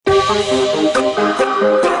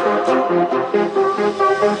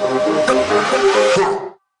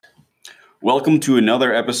Welcome to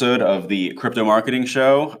another episode of the Crypto Marketing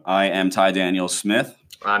Show. I am Ty Daniel Smith.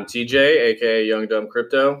 I'm TJ, aka Young Dumb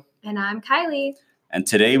Crypto. And I'm Kylie. And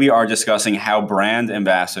today we are discussing how brand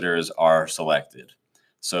ambassadors are selected.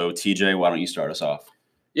 So TJ, why don't you start us off?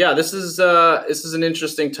 Yeah, this is an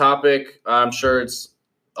interesting topic. I'm sure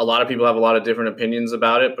a lot of people have a lot of different opinions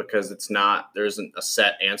about it because there isn't a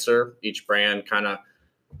set answer. Each brand kind of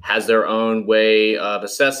has their own way of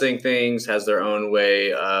assessing things, has their own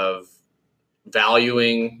way of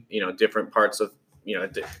valuing, different parts of,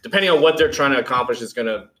 depending on what they're trying to accomplish, is going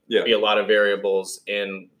to be a lot of variables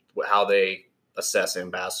in how they assess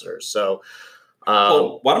ambassadors. So,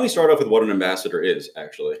 why don't we start off with what an ambassador is,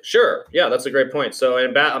 actually? Sure. Yeah, that's a great point. So,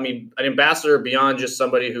 an ambassador, beyond just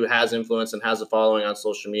somebody who has influence and has a following on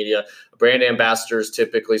social media, a brand ambassador is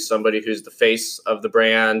typically somebody who's the face of the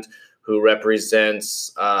brand, who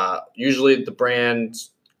represents usually the brand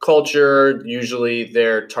culture, usually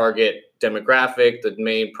their target demographic, the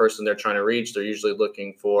main person they're trying to reach. They're usually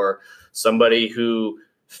looking for somebody who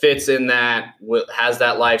fits in that, has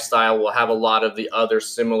that lifestyle, will have a lot of the other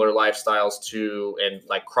similar lifestyles to, and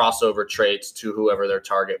like crossover traits to whoever their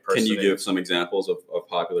target person is. Can you give some examples of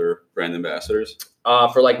popular brand ambassadors?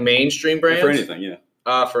 For like mainstream brands? For anything,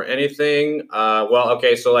 yeah. For anything.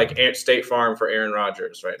 So like State Farm for Aaron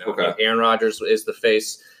Rodgers right now. Okay. Like Aaron Rodgers is the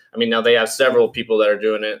face. Now they have several people that are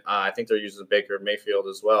doing it. I think they're using Baker Mayfield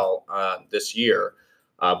as well this year.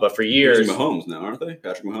 But for years, they're using Mahomes now, aren't they?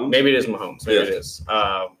 Patrick Mahomes. Maybe it is Mahomes. Maybe it is.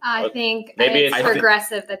 I think maybe it's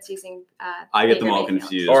Progressive that's using. I get them all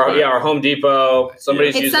confused. Or Home Depot.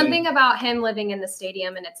 Somebody's it's using something about him living in the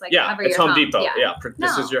stadium, and it's like cover it's your Home Depot. Yeah.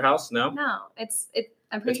 This is your house? No,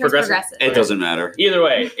 I'm pretty sure it's Progressive. It doesn't matter. Either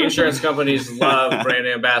way, insurance companies love brand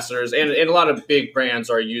ambassadors, and a lot of big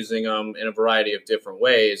brands are using them in a variety of different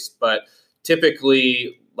ways. But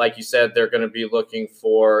typically, like you said, they're going to be looking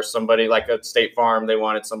for somebody like a State Farm. They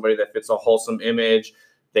wanted somebody that fits a wholesome image.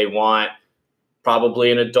 They want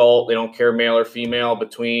probably an adult. They don't care male or female,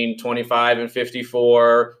 between 25 and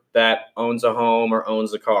 54 that owns a home or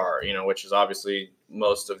owns a car, which is obviously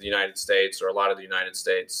most of the United States or a lot of the United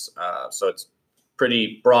States. So it's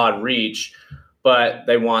pretty broad reach, but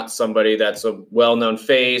they want somebody that's a well-known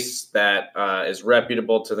face that is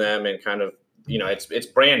reputable to them and kind of, it's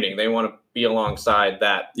branding. They want to be alongside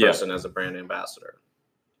that person as a brand ambassador.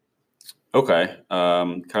 Okay.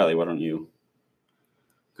 Kylie, why don't you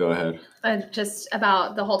go ahead? Just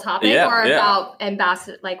about the whole topic about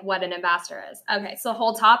ambassador, like what an ambassador is. Okay. So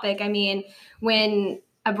whole topic, when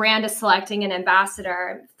a brand is selecting an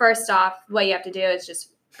ambassador, first off, what you have to do is just,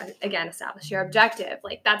 again, establish your objective.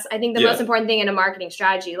 Like that's, I think, the most important thing in a marketing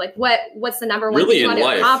strategy. Like what's the number one really thing you want in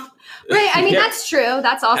life. to accomplish? Right. That's true.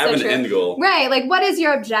 That's also have an true. End goal. Right. Like what is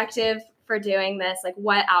your objective for doing this? Like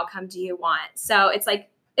what outcome do you want? So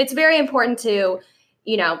it's very important to,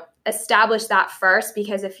 establish that first,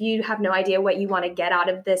 because if you have no idea what you want to get out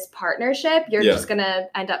of this partnership, you're just going to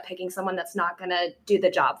end up picking someone that's not going to do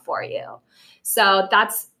the job for you. So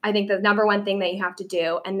that's, I think, the number one thing that you have to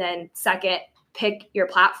do. And then second, pick your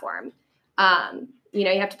platform.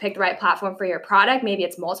 You have to pick the right platform for your product. Maybe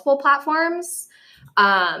it's multiple platforms.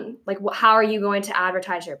 How are you going to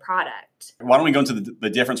advertise your product? Why don't we go into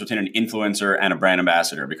the difference between an influencer and a brand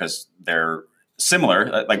ambassador, because they're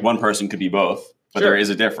similar. Like one person could be both, but There is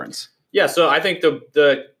a difference. Yeah. So I think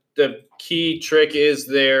the key trick is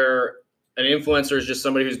an influencer is just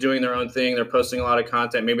somebody who's doing their own thing. They're posting a lot of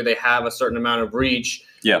content. Maybe they have a certain amount of reach.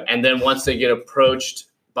 Yeah. And then once they get approached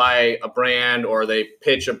by a brand, or they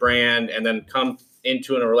pitch a brand and then come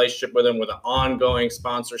into a relationship with them with an ongoing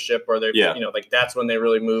sponsorship, or they're, that's when they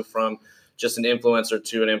really move from just an influencer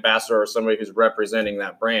to an ambassador or somebody who's representing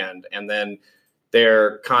that brand. And then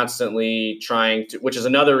they're constantly trying to, which is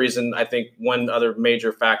another reason, I think one other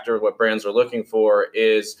major factor of what brands are looking for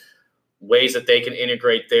is ways that they can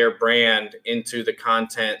integrate their brand into the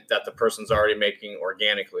content that the person's already making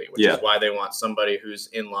organically, which is why they want somebody who's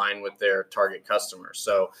in line with their target customer.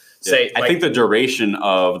 So I think the duration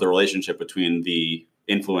of the relationship between the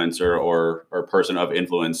influencer or person of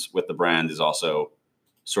influence with the brand is also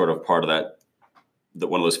sort of part of that,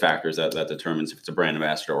 one of those factors that determines if it's a brand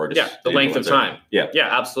ambassador or just the length of time. Yeah,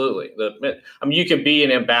 absolutely. You can be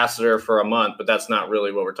an ambassador for a month, but that's not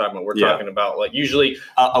really what we're talking about. We're talking about like usually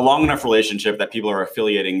a long enough relationship that people are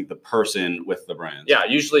affiliating the person with the brand. Yeah,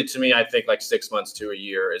 usually to me, I think like 6 months to a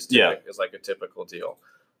year is like a typical deal.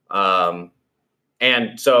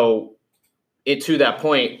 And so to that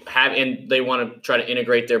point, and they want to try to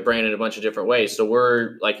integrate their brand in a bunch of different ways. So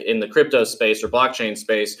we're like in the crypto space or blockchain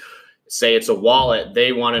space. say it's a wallet,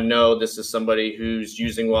 they want to know this is somebody who's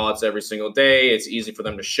using wallets every single day. It's easy for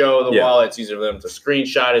them to show the wallet. It's easy for them to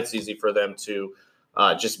screenshot. It's easy for them to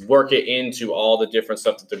just work it into all the different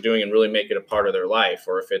stuff that they're doing and really make it a part of their life.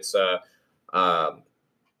 Or if it's an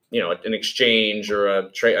exchange or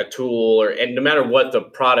a tool, and no matter what the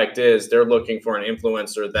product is, they're looking for an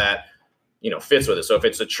influencer that fits with it. So if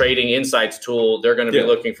it's a trading insights tool, they're going to be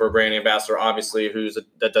looking for a brand ambassador, obviously,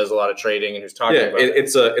 that does a lot of trading and who's talking about it.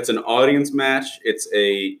 It's an audience match. It's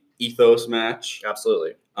a ethos match.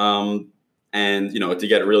 Absolutely. And to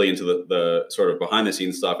get really into the sort of behind the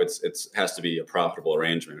scenes stuff, it has to be a profitable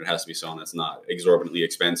arrangement. It has to be something that's not exorbitantly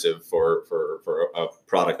expensive for a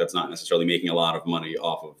product that's not necessarily making a lot of money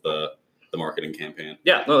off of the marketing campaign.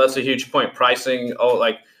 Yeah, no, that's a huge point. Pricing,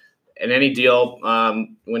 in any deal,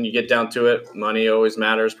 when you get down to it, money always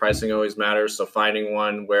matters, pricing always matters. So finding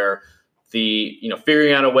one where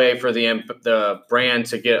figuring out a way for the brand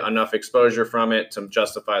to get enough exposure from it to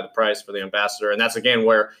justify the price for the ambassador. And that's, again,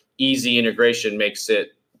 where easy integration makes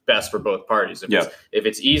it best for both parties. If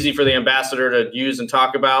it's easy for the ambassador to use and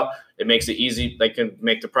talk about, it makes it easy. They can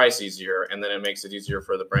make the price easier, and then it makes it easier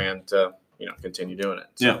for the brand to, continue doing it.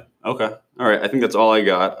 So. Yeah. Okay. All right. I think that's all I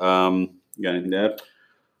got. You got anything to add?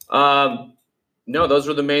 No, those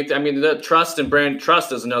were the main thing. I mean, the trust and brand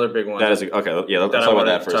trust is another big one. That is okay. Yeah, let's talk about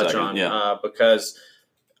that for a second. Because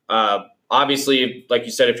obviously, like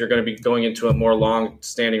you said, if you're going to be going into a more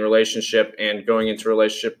long-standing relationship and going into a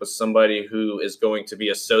relationship with somebody who is going to be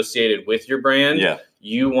associated with your brand,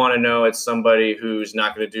 you want to know it's somebody who's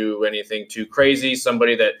not going to do anything too crazy,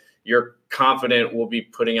 somebody that you're confident will be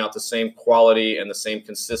putting out the same quality and the same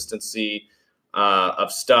consistency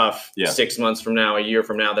of stuff 6 months from now, a year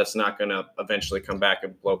from now, that's not going to eventually come back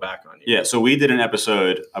and blow back on you. Yeah. So we did an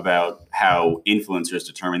episode about how influencers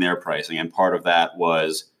determine their pricing. And part of that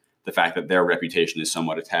was the fact that their reputation is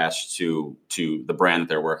somewhat attached to the brand that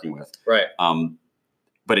they're working with. Right.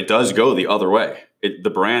 But it does go the other way.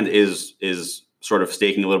 The brand is sort of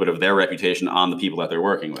staking a little bit of their reputation on the people that they're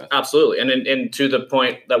working with. Absolutely. And to the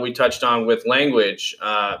point that we touched on with language,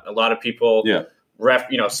 a lot of people,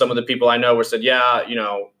 some of the people I know were said,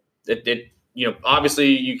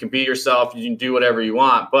 obviously you can be yourself, you can do whatever you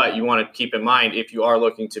want, but you want to keep in mind, if you are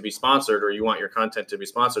looking to be sponsored or you want your content to be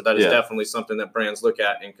sponsored, that is definitely something that brands look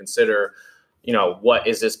at and consider, what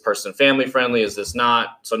is this person family friendly? Is this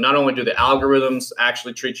not? So not only do the algorithms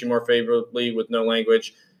actually treat you more favorably with no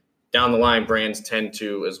language, down the line, brands tend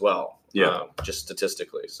to as well. Just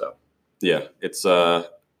statistically. So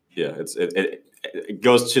it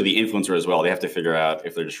goes to the influencer as well. They have to figure out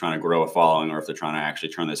if they're just trying to grow a following or if they're trying to actually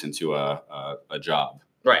turn this into a job.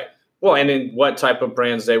 Right. Well, and in what type of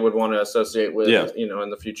brands they would want to associate with, in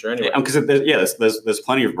the future anyway. Because there's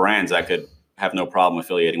plenty of brands that could have no problem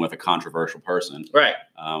affiliating with a controversial person. Right.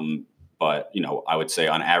 But, I would say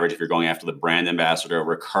on average, if you're going after the brand ambassador,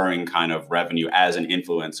 recurring kind of revenue as an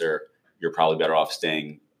influencer, you're probably better off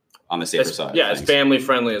staying on the safer side. Yeah, as family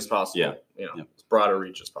friendly as possible. As broader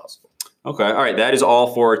reach as possible. Okay. All right. That is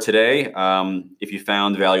all for today. If you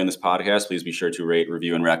found value in this podcast, please be sure to rate,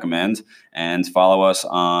 review, and recommend. And follow us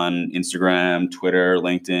on Instagram, Twitter,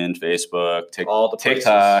 LinkedIn, Facebook,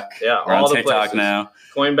 TikTok. Yeah, we're all on the TikTok places. now.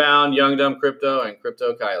 Coinbound, Young Dumb Crypto, and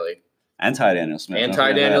Crypto Kylie. And Ty Daniel Smith. And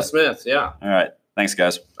Ty Daniel Smith, yeah. All right. Thanks,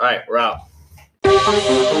 guys. All right, we're out.